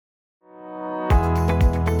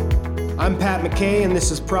I'm Pat McKay, and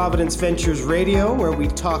this is Providence Ventures Radio, where we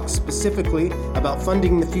talk specifically about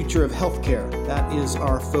funding the future of healthcare. That is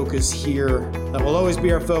our focus here. That will always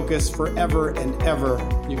be our focus forever and ever.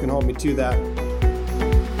 You can hold me to that.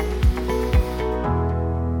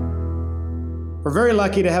 We're very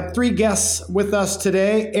lucky to have three guests with us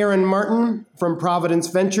today: Aaron Martin from Providence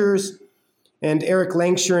Ventures, and Eric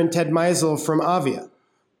Langsher and Ted Meisel from Avia.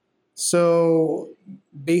 So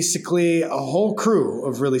basically a whole crew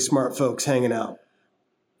of really smart folks hanging out.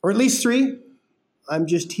 Or at least three. I'm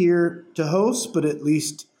just here to host, but at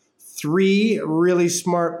least three really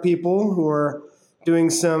smart people who are doing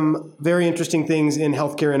some very interesting things in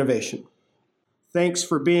healthcare innovation. Thanks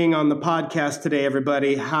for being on the podcast today,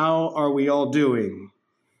 everybody. How are we all doing?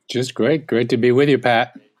 Just great. Great to be with you,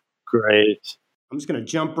 Pat. Great. I'm just going to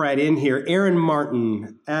jump right in here. Aaron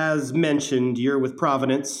Martin, as mentioned, you're with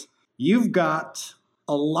Providence. You've got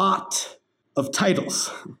a lot of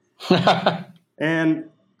titles. And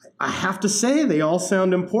I have to say, they all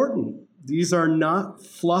sound important. These are not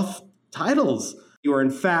fluff titles. You are, in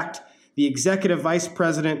fact, the Executive Vice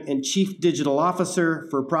President and Chief Digital Officer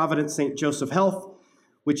for Providence St. Joseph Health,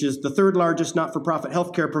 which is the third largest not-for-profit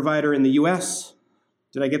healthcare provider in the U.S.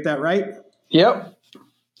 Did I get that right? Yep,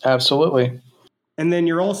 absolutely. And then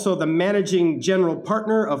you're also the Managing General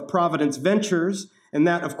Partner of Providence Ventures. And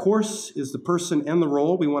that, of course, is the person and the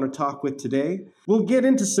role we want to talk with today. We'll get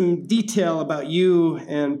into some detail about you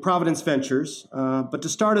and Providence Ventures. But to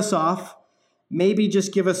start us off, maybe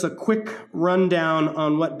just give us a quick rundown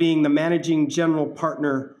on what being the Managing General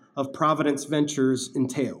Partner of Providence Ventures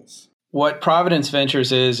entails. What Providence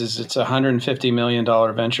Ventures is it's a $150 million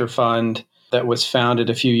venture fund that was founded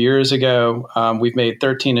a few years ago. We've made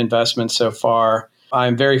 13 investments so far.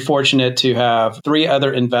 I'm very fortunate to have three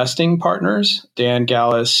other investing partners: Dan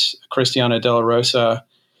Gallus, Cristiano Della Rosa,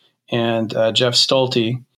 and Jeff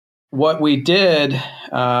Stolte. What we did,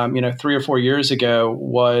 3 or 4 years ago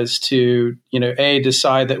was to,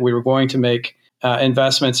 decide that we were going to make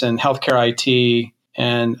investments in healthcare IT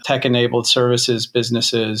and tech-enabled services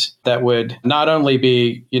businesses that would not only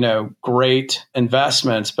be, great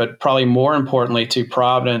investments, but probably more importantly to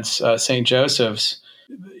Providence St. Joseph's,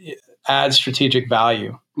 add strategic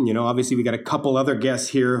value. Obviously we got a couple other guests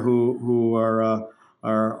here who are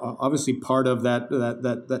obviously part of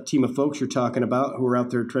that team of folks you're talking about, who are out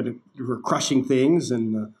there who are crushing things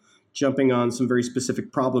and jumping on some very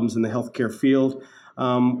specific problems in the healthcare field.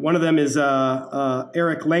 One of them is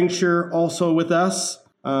Eric Langsher, also with us.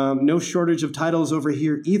 No shortage of titles over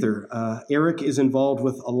here either. Eric is involved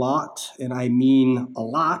with a lot, and I mean a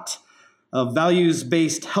lot, of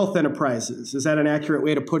values-based health enterprises. Is that an accurate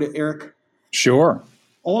way to put it, Eric? Sure.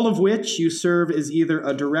 All of which you serve as either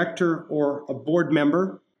a director or a board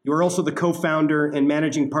member. You are also the co-founder and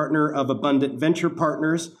managing partner of Abundant Venture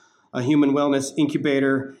Partners, a human wellness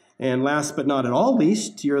incubator. And last but not at all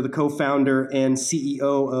least, you're the co-founder and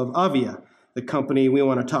CEO of Avia, the company we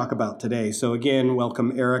want to talk about today. So again,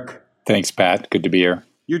 welcome, Eric. Thanks, Pat. Good to be here.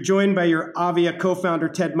 You're joined by your Avia co-founder,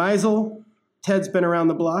 Ted Meisel. Ted's been around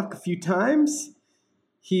the block a few times.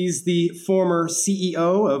 He's the former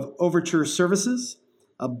CEO of Overture Services,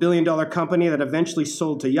 a billion-dollar company that eventually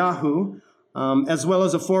sold to Yahoo, as well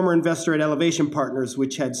as a former investor at Elevation Partners,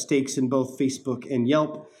 which had stakes in both Facebook and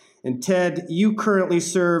Yelp. And Ted, you currently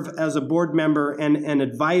serve as a board member and an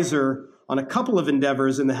advisor on a couple of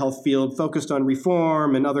endeavors in the health field focused on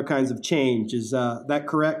reform and other kinds of change. Is that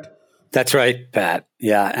correct? That's right, Pat.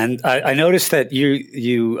 Yeah. And I noticed that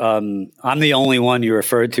I'm the only one you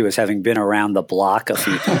referred to as having been around the block a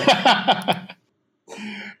few times.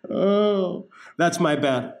 Oh, that's my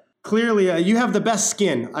bad. Clearly, you have the best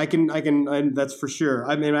skin. I can. That's for sure.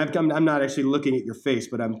 I mean, I'm not actually looking at your face,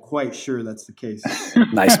 but I'm quite sure that's the case.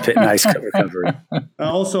 Nice recovery.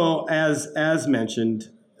 Also, as mentioned,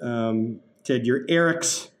 Ted, you're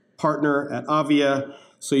Eric's partner at Avia.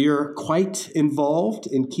 So you're quite involved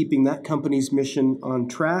in keeping that company's mission on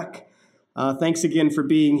track. Thanks again for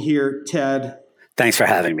being here, Ted. Thanks for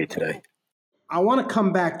having me today. I want to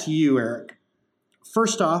come back to you, Eric.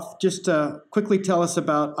 First off, just quickly tell us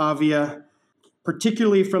about Avia,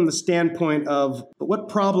 particularly from the standpoint of what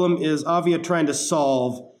problem is Avia trying to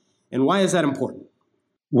solve, and why is that important?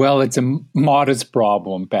 Well, it's a modest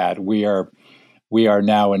problem, Pat. We are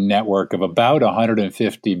now a network of about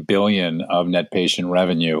 150 billion of net patient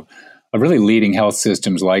revenue of really leading health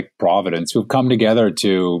systems like Providence, who've come together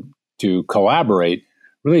to collaborate,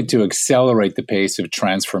 really to accelerate the pace of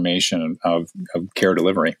transformation of care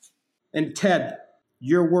delivery. And Ted,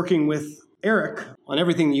 you're working with Eric on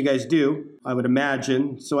everything you guys do, I would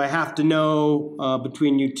imagine. So I have to know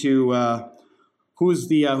between you two, who's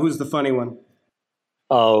the funny one?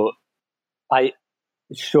 Oh, I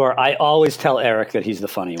always tell Eric that he's the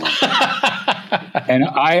funny one. And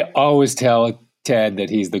I always tell Ted that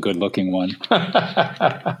he's the good-looking one.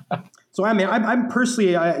 So I'm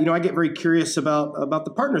personally, I get very curious about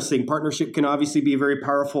the partners thing. Partnership can obviously be a very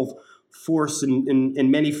powerful force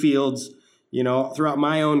in many fields. Throughout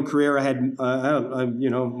my own career, I had,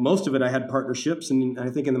 most of it I had partnerships, and I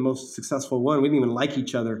think in the most successful one, we didn't even like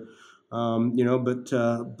each other, but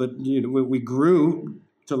we grew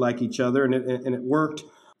to like each other, and it worked.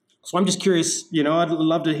 So I'm just curious, I'd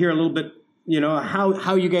love to hear a little bit,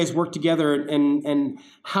 how you guys work together and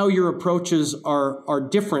how your approaches are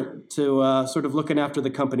different to sort of looking after the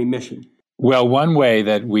company mission. Well, one way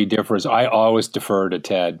that we differ is I always defer to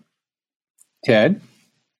Ted. Ted?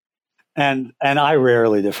 And I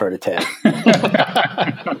rarely defer to Ted.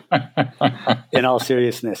 In all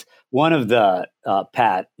seriousness, one of the,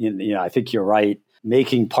 Pat, I think you're right.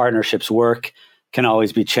 Making partnerships work can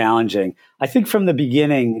always be challenging. I think from the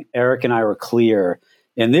beginning, Eric and I were clear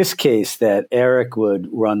in this case that Eric would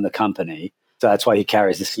run the company. So that's why he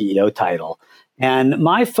carries the CEO title. And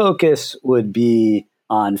my focus would be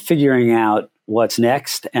on figuring out what's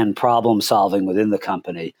next and problem solving within the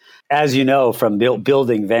company. As you know, from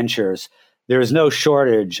building ventures, there is no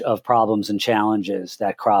shortage of problems and challenges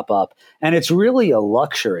that crop up. And it's really a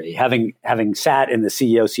luxury. Having sat in the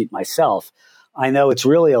CEO seat myself, I know it's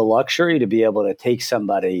really a luxury to be able to take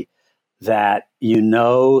somebody that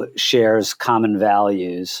shares common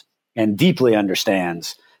values and deeply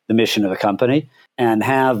understands the mission of the company and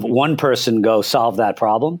have one person go solve that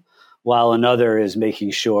problem while another is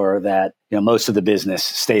making sure that most of the business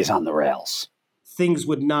stays on the rails. Things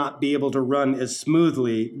would not be able to run as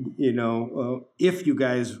smoothly, if you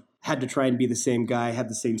guys had to try and be the same guy, had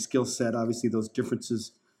the same skill set. Obviously, those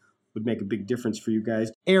differences would make a big difference for you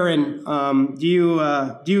guys. Aaron, do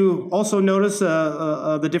you also notice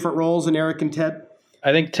the different roles in Eric and Ted?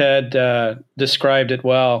 I think Ted described it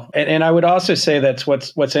well, and I would also say that's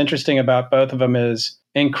what's interesting about both of them is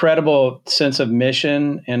incredible sense of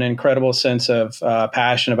mission and incredible sense of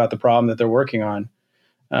passion about the problem that they're working on,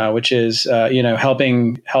 which is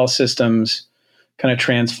helping health systems kind of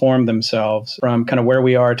transform themselves from kind of where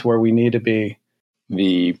we are to where we need to be.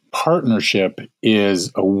 The partnership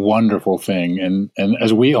is a wonderful thing. And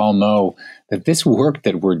as we all know, that this work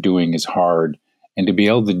that we're doing is hard. And to be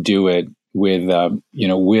able to do it with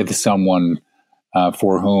someone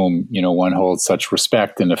for whom, one holds such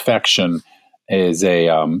respect and affection is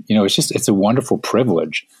it's a wonderful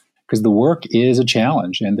privilege because the work is a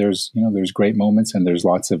challenge. And there's great moments and there's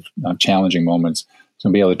lots of challenging moments. So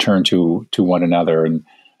to be able to turn to one another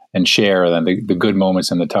and share then the good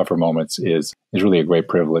moments and the tougher moments is really a great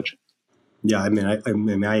privilege. Yeah,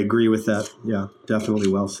 I agree with that. Yeah, definitely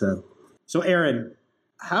well said. So Aaron,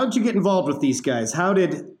 how'd you get involved with these guys? How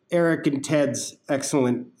did Eric and Ted's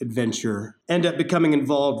excellent adventure end up becoming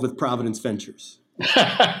involved with Providence Ventures?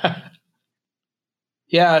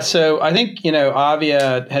 Yeah, so I think,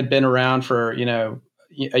 Avia had been around for,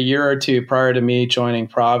 a year or two prior to me joining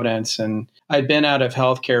Providence. And I'd been out of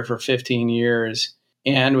healthcare for 15 years.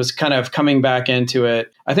 And was kind of coming back into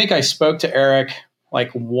it. I think I spoke to Eric like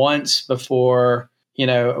once before,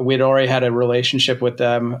 we'd already had a relationship with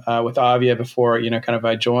them, with Avia before, kind of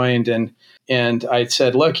I joined. And I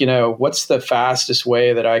said, look, what's the fastest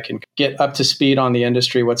way that I can get up to speed on the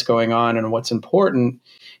industry, what's going on and what's important?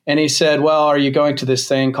 And he said, well, are you going to this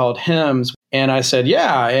thing called HIMSS? And I said,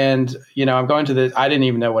 yeah. And, I'm going to I didn't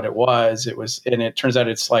even know what it was. And it turns out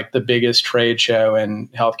it's like the biggest trade show in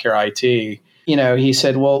healthcare IT. He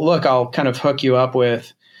said, well, look, I'll kind of hook you up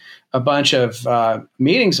with a bunch of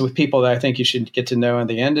meetings with people that I think you should get to know in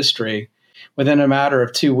the industry. Within a matter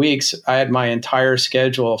of 2 weeks, I had my entire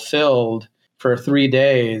schedule filled for 3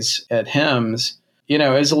 days at HIMSS. It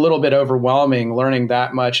was a little bit overwhelming learning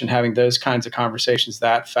that much and having those kinds of conversations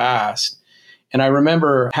that fast. And I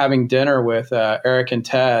remember having dinner with Eric and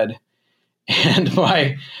Ted. And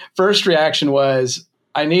my first reaction was,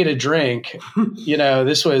 I need a drink.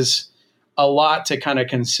 This was a lot to kind of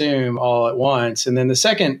consume all at once. And then the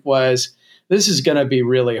second was, this is going to be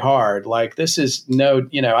really hard. Like this is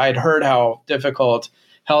I had heard how difficult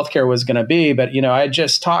healthcare was going to be, but, I had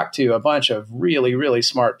just talked to a bunch of really, really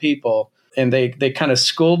smart people and they kind of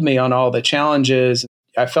schooled me on all the challenges.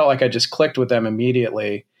 I felt like I just clicked with them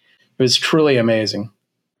immediately. It was truly amazing.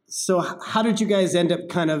 So how did you guys end up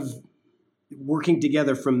kind of working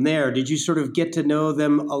together from there? Did you sort of get to know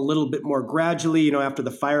them a little bit more gradually, after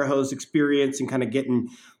the fire hose experience and kind of getting,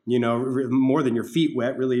 more than your feet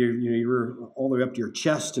wet, really, you were all the way up to your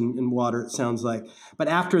chest in water, it sounds like. But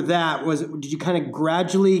after that, did you kind of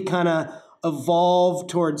gradually kind of evolve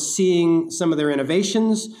towards seeing some of their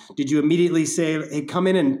innovations? Did you immediately say, hey, come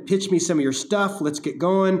in and pitch me some of your stuff, let's get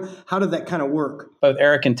going? How did that kind of work? Both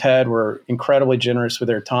Eric and Ted were incredibly generous with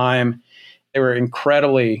their time. They were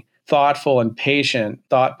incredibly thoughtful and patient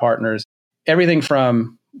thought partners. Everything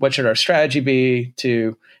from what should our strategy be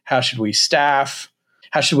to how should we staff,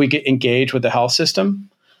 how should we get engaged with the health system?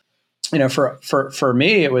 For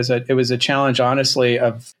me, it was a challenge, honestly,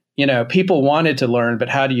 of, people wanted to learn, but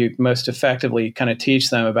how do you most effectively kind of teach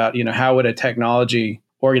them about, how would a technology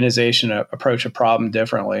organization approach a problem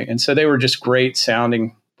differently? And so they were just great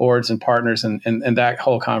sounding boards and partners in that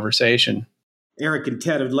whole conversation. Eric and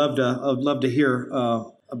Ted, I'd love to hear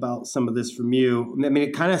about some of this from you. I mean,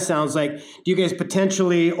 it kind of sounds like, do you guys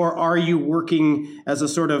potentially, or are you working as a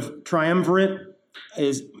sort of triumvirate?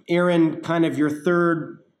 Is Aaron kind of your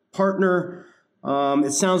third partner?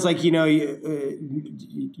 It sounds like, he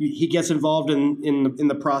gets involved in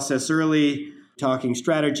the process early, talking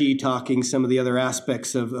strategy, talking some of the other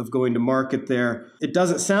aspects of going to market there. It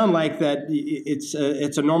doesn't sound like that it's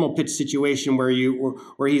a normal pitch situation where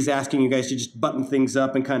he's asking you guys to just button things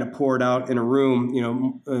up and kind of pour it out in a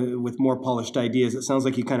room, with more polished ideas. It sounds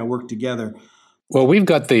like you kind of work together. Well, we've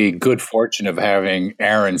got the good fortune of having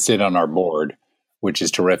Aaron sit on our board, which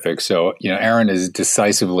is terrific. So, Aaron is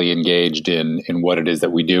decisively engaged in what it is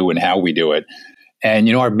that we do and how we do it. And,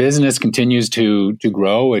 our business continues to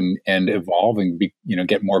grow and evolve and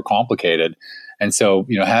get more complicated. And so,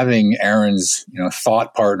 having Aaron's,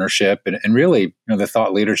 thought partnership and really, the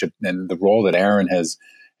thought leadership and the role that Aaron has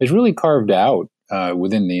really carved out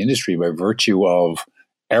within the industry by virtue of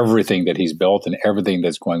everything that he's built and everything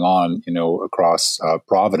that's going on, across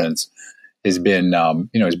Providence has been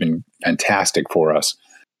fantastic for us.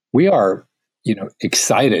 We are,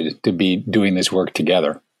 excited to be doing this work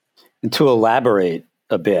together. And to elaborate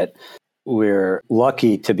a bit, we're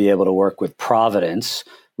lucky to be able to work with Providence,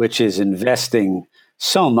 which is investing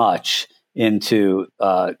so much into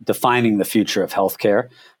defining the future of healthcare.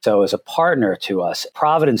 So as a partner to us,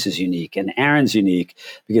 Providence is unique and Aaron's unique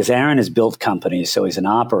because Aaron has built companies, so he's an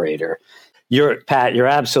operator. Pat, you're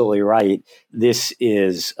absolutely right. This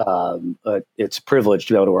is it's a privilege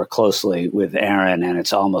to be able to work closely with Aaron, and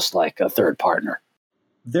it's almost like a third partner.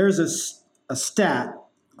 There's a stat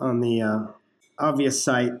on the Obvious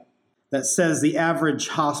site that says the average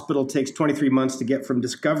hospital takes 23 months to get from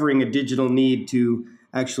discovering a digital need to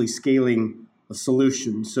actually scaling a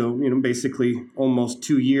solution. So, basically almost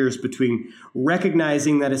 2 years between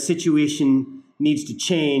recognizing that a situation needs to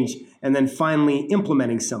change and then finally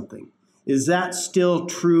implementing something. Is that still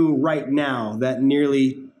true right now, that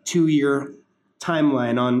nearly 2-year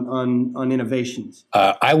timeline on innovations?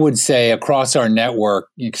 I would say across our network,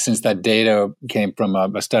 since that data came from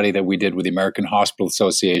a study that we did with the American Hospital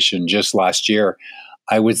Association just last year,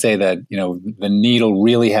 I would say that, the needle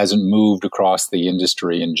really hasn't moved across the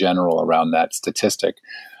industry in general around that statistic.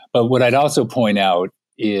 But what I'd also point out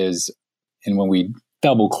is, and when we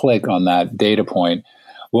double click on that data point,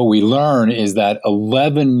 what we learn is that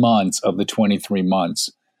 11 months of the 23 months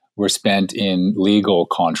were spent in legal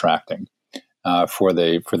contracting for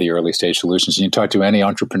the early stage solutions. And you talk to any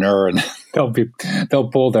entrepreneur, and they'll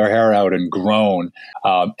pull their hair out and groan.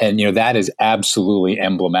 And that is absolutely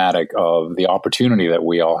emblematic of the opportunity that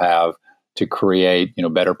we all have to create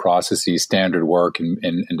better processes, standard work,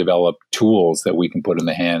 and develop tools that we can put in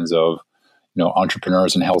the hands of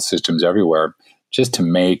entrepreneurs and health systems everywhere, just to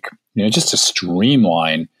make just to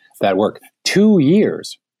streamline that work. 2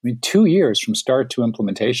 years. 2 years from start to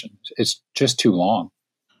implementation. It's just too long.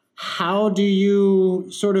 How do you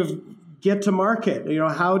sort of get to market?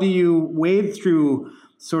 How do you wade through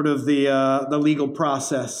sort of the legal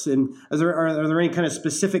process? And are there any kind of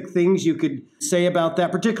specific things you could say about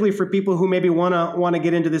that, particularly for people who maybe want to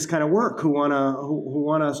get into this kind of work, who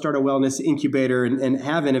want to start a wellness incubator and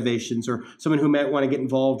have innovations, or someone who might want to get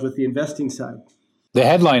involved with the investing side? The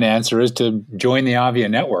headline answer is to join the Avia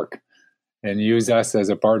network and use us as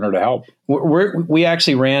a partner to help. We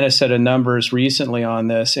actually ran a set of numbers recently on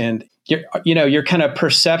this, and your kind of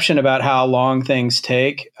perception about how long things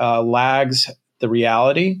take lags the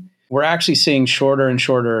reality. We're actually seeing shorter and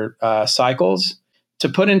shorter cycles to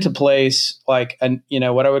put into place what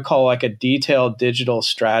I would call like a detailed digital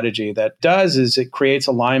strategy. That does is it creates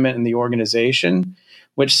alignment in the organization,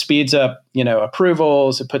 which speeds up,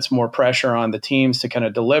 approvals. It puts more pressure on the teams to kind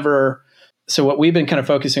of deliver. So what we've been kind of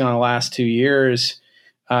focusing on the last 2 years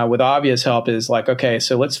with Avia's help is like, okay,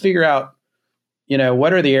 so let's figure out,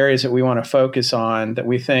 what are the areas that we want to focus on that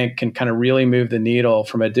we think can kind of really move the needle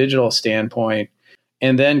from a digital standpoint,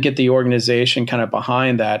 and then get the organization kind of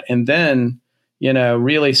behind that. And then,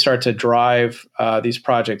 really start to drive these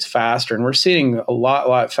projects faster. And we're seeing a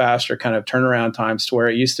lot faster kind of turnaround times to where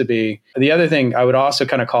it used to be. The other thing I would also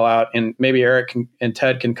kind of call out, and maybe Eric and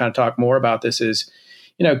Ted can kind of talk more about this, is,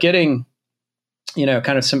 getting,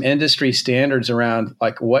 kind of some industry standards around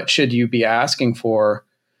like what should you be asking for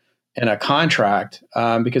in a contract?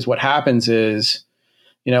 Because what happens is,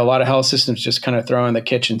 a lot of health systems just kind of throw in the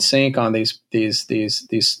kitchen sink on these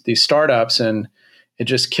startups, and it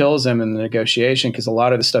just kills them in the negotiation because a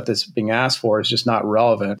lot of the stuff that's being asked for is just not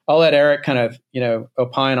relevant. I'll let Eric kind of,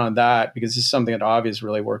 opine on that because this is something that Avia is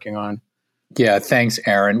really working on. Yeah, thanks,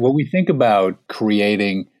 Aaron. When we think about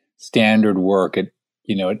creating standard work at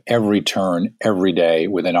every turn, every day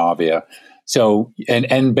within Avia, so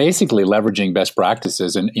and basically leveraging best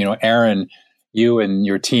practices. And Aaron, you and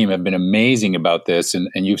your team have been amazing about this, and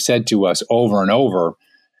you've said to us over and over,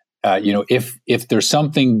 if there's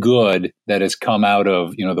something good that has come out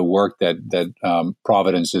of the work that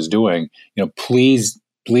Providence is doing, please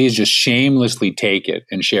just shamelessly take it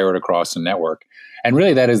and share it across the network. And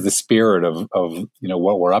really, that is the spirit of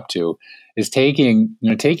what we're up to, is taking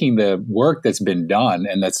the work that's been done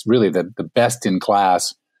and that's really the best in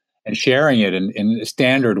class, and sharing it in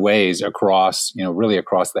standard ways across really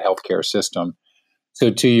across the healthcare system. So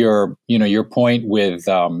to your point with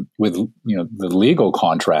the legal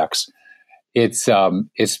contracts, it's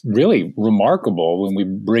really remarkable when we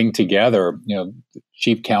bring together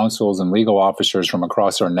chief counsels and legal officers from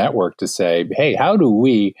across our network to say, hey, how do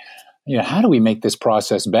we make this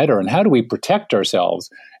process better, and how do we protect ourselves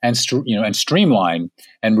and streamline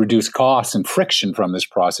and reduce costs and friction from this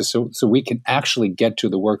process so we can actually get to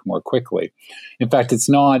the work more quickly. In fact, it's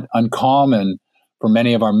not uncommon for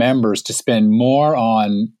many of our members to spend more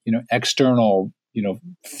on external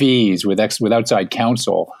fees with outside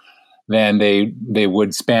counsel than they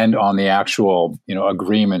would spend on the actual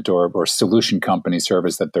agreement or solution company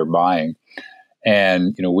service that they're buying.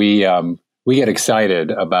 And we get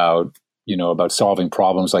excited about solving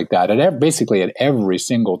problems like that basically at every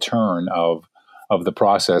single turn of the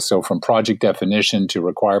process. So from project definition to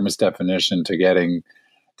requirements definition to getting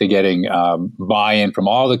buy-in from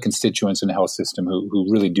all the constituents in the health system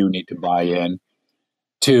who really do need to buy in,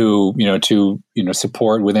 to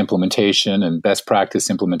support with implementation and best practice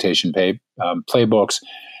implementation playbooks,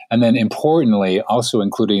 and then importantly also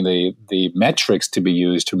including the metrics to be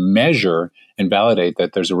used to measure and validate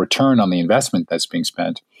that there's a return on the investment that's being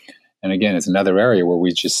spent. And again, it's another area where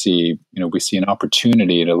we just see an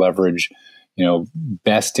opportunity to leverage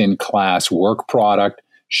best in class work product,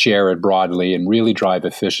 share it broadly, and really drive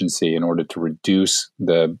efficiency in order to reduce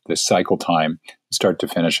the cycle time start to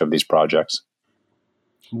finish of these projects.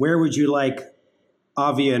 Where would you like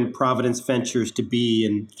Avia and Providence Ventures to be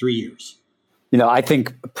in 3 years? I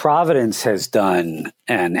think Providence has done,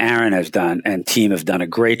 and Aaron has done, and team have done a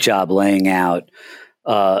great job laying out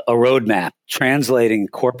a roadmap, translating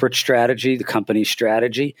corporate strategy, the company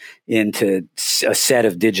strategy, into a set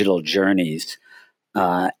of digital journeys.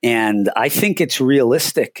 And I think it's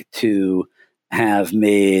realistic to have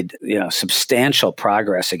made substantial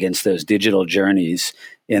progress against those digital journeys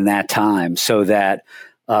in that time, so that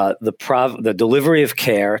the delivery of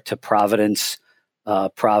care to Providence's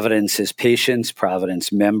patients,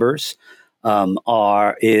 Providence members,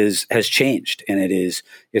 has changed, and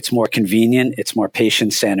it's more convenient, it's more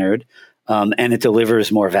patient centered, and it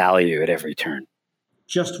delivers more value at every turn.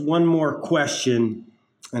 Just one more question,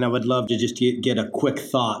 and I would love to just get a quick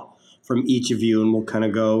thought from each of you, and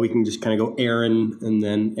we can just go Aaron and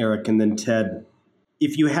then Eric and then Ted.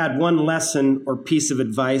 If you had one lesson or piece of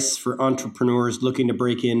advice for entrepreneurs looking to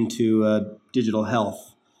break into digital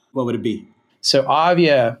health, what would it be? So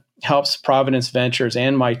Avia helps Providence Ventures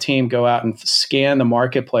and my team go out and scan the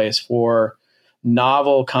marketplace for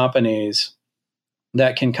novel companies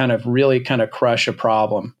that can really crush a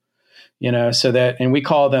problem, so that, and we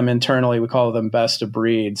call them best of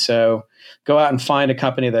breed. So go out and find a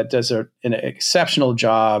company that does an exceptional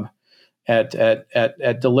job at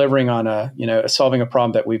delivering on solving a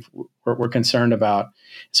problem that we're concerned about.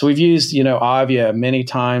 So we've used Avia many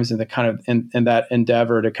times in the in that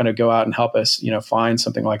endeavor to go out and help us find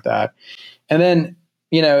something like that. And then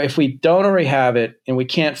if we don't already have it and we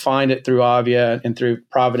can't find it through Avia and through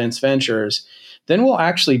Providence Ventures, then we'll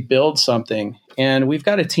actually build something. And we've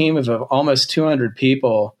got a team of almost 200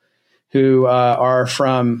 people who are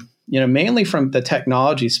from mainly from the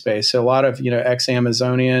technology space. So a lot of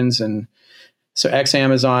ex-Amazonians, and so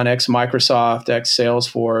ex-Amazon, ex-Microsoft,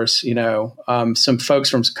 ex-Salesforce, some folks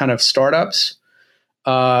from startups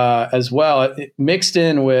as well, mixed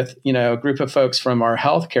in with, a group of folks from our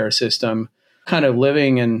healthcare system kind of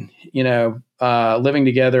living and, living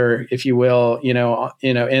together, if you will,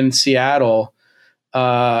 in Seattle,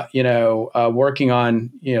 working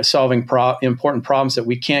on, solving important problems that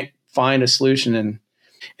we can't find a solution in.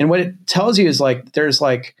 And what it tells you is like, there's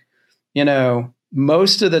like,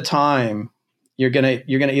 most of the time you're going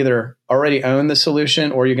to either already own the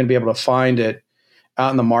solution or you're going to be able to find it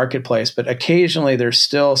out in the marketplace. But occasionally there's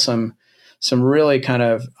still some really kind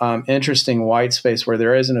of interesting white space where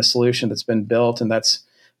there isn't a solution that's been built. And that's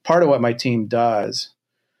part of what my team does.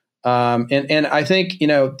 And I think,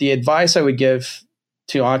 the advice I would give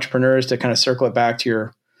to entrepreneurs, to kind of circle it back to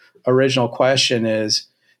your original question, is,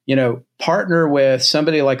 partner with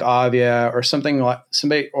somebody like Avia or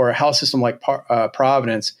or a health system like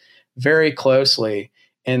Providence very closely,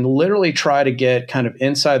 and literally try to get kind of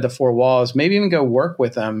inside the four walls, maybe even go work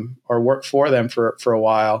with them or work for them for a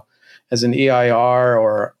while as an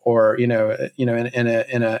EIR or in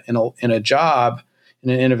a job, in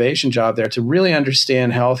an innovation job there, to really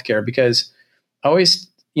understand healthcare. Because I always,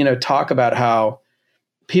 talk about how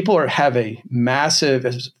people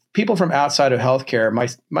people from outside of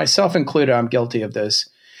healthcare, myself included, I'm guilty of this,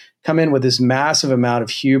 come in with this massive amount of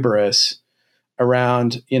hubris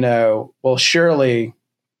around, well, surely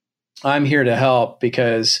I'm here to help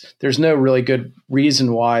because there's no really good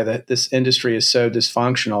reason why that this industry is so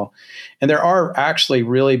dysfunctional. And there are actually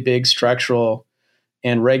really big structural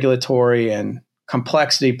and regulatory and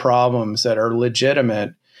complexity problems that are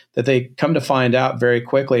legitimate that they come to find out very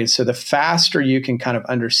quickly. So the faster you can kind of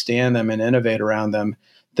understand them and innovate around them,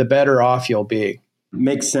 the better off you'll be.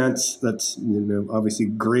 Makes sense. That's obviously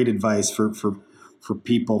great advice for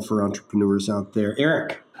people, for entrepreneurs out there.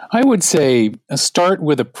 Eric? I would say start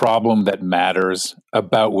with a problem that matters,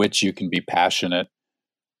 about which you can be passionate.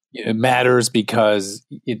 It matters because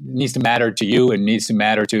it needs to matter to you, and needs to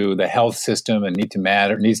matter to the health system, and needs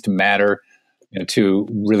to matter to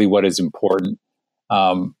really what is important.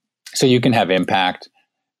 So you can have impact.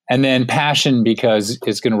 And then passion, because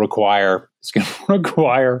it's going to require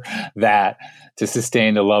that to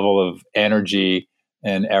sustain the level of energy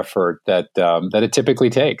and effort that it typically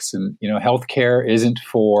takes. And healthcare isn't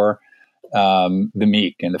for the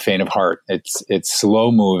meek and the faint of heart. It's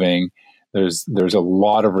slow moving. There's a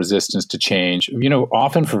lot of resistance to change.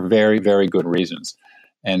 Often for very, very good reasons.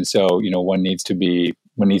 And so one needs to be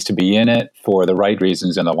in it for the right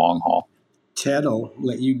reasons in the long haul. Ted, I'll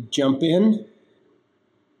let you jump in.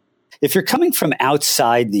 If you're coming from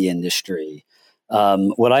outside the industry,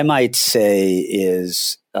 what I might say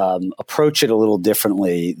is approach it a little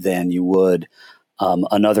differently than you would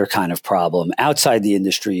another kind of problem. Outside the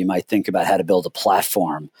industry, you might think about how to build a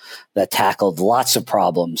platform that tackled lots of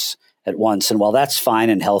problems at once. And while that's fine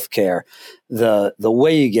in healthcare, the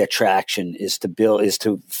way you get traction is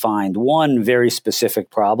to find one very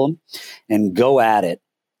specific problem and go at it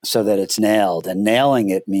so that it's nailed. And nailing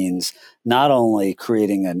it means not only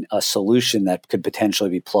creating a solution that could potentially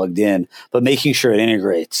be plugged in, but making sure it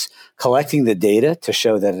integrates, collecting the data to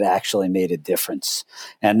show that it actually made a difference.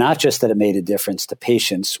 And not just that it made a difference to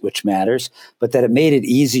patients, which matters, but that it made it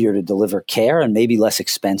easier to deliver care and maybe less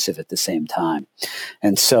expensive at the same time.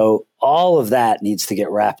 And so all of that needs to get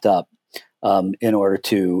wrapped up in order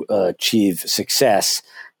to achieve success.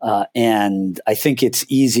 And I think it's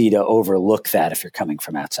easy to overlook that if you're coming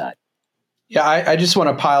from outside. Yeah, I just want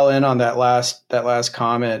to pile in on that last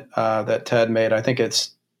comment that Ted made. I think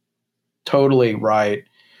it's totally right.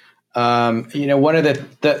 One of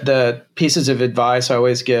the pieces of advice I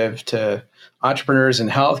always give to entrepreneurs in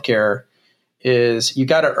healthcare is you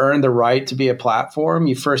got to earn the right to be a platform.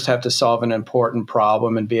 You first have to solve an important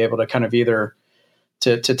problem and be able to kind of either,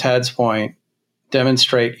 to Ted's point,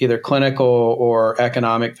 demonstrate either clinical or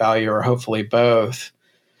economic value, or hopefully both,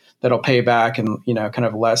 that'll pay back in kind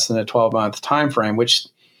of less than a 12-month time frame. Which,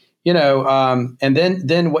 and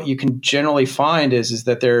then what you can generally find is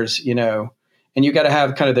that there's and you got to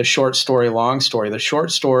have kind of the short story, long story. The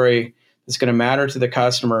short story that's going to matter to the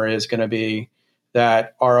customer is going to be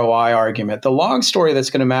that ROI argument. The long story that's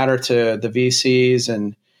going to matter to the VCs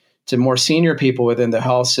and to more senior people within the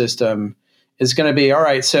health system is going to be, all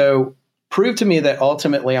right, so prove to me that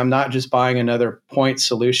ultimately I'm not just buying another point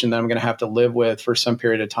solution that I'm going to have to live with for some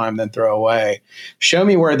period of time, then throw away. Show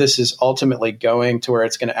me where this is ultimately going to where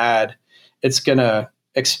it's going to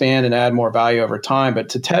expand and add more value over time. But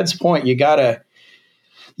to Ted's point, you can't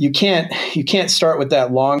start with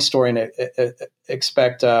that long story and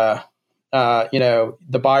expect the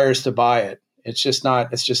buyers to buy it. It's just not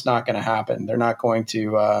going to happen. They're not going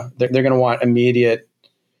to. They're going to want immediate.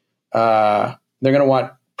 They're going to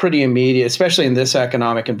want pretty immediate, especially in this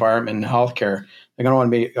economic environment in healthcare. They're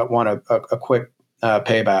going to want a quick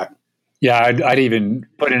payback. Yeah, I'd even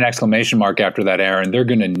put an exclamation mark after that, Aaron. They're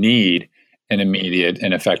going to need an immediate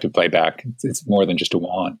and effective playback. It's more than just a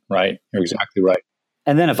want, right? You're exactly right.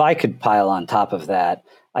 And then if I could pile on top of that,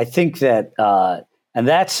 I think that,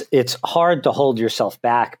 it's hard to hold yourself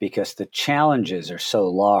back because the challenges are so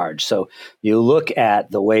large. So you look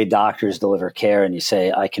at the way doctors deliver care and you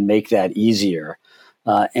say, I can make that easier.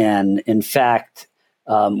 And in fact,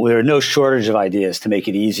 there are no shortage of ideas to make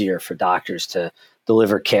it easier for doctors to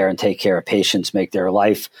deliver care and take care of patients, make their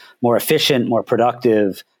life more efficient, more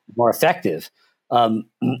productive, more effective. You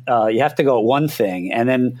have to go at one thing. And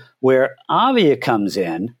then where Avia comes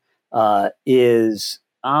in is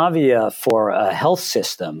Avia for a health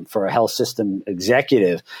system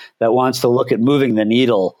executive that wants to look at moving the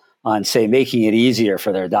needle on, say, making it easier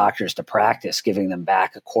for their doctors to practice, giving them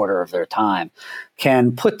back a quarter of their time,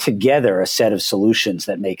 can put together a set of solutions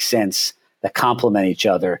that make sense, that complement each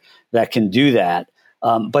other, that can do that.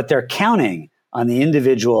 But they're counting on the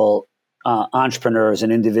individual entrepreneurs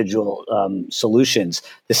and individual solutions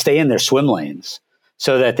to stay in their swim lanes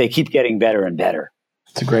so that they keep getting better and better.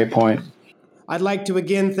 That's a great point. I'd like to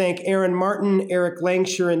again thank Aaron Martin, Eric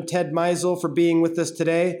Langsher, and Ted Meisel for being with us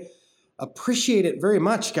today. Appreciate it very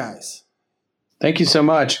much, guys. Thank you so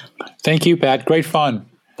much. Thank you, Pat. Great fun.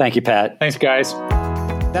 Thank you, Pat. Thanks, guys.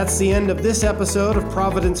 That's the end of this episode of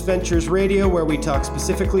Providence Ventures Radio, where we talk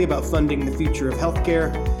specifically about funding the future of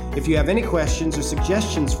healthcare. If you have any questions or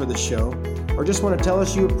suggestions for the show, or just want to tell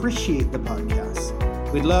us you appreciate the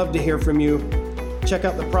podcast, we'd love to hear from you. Check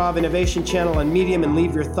out the Prov Innovation channel on Medium and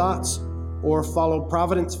leave your thoughts, or follow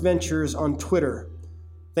Providence Ventures on Twitter.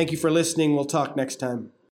 Thank you for listening. We'll talk next time.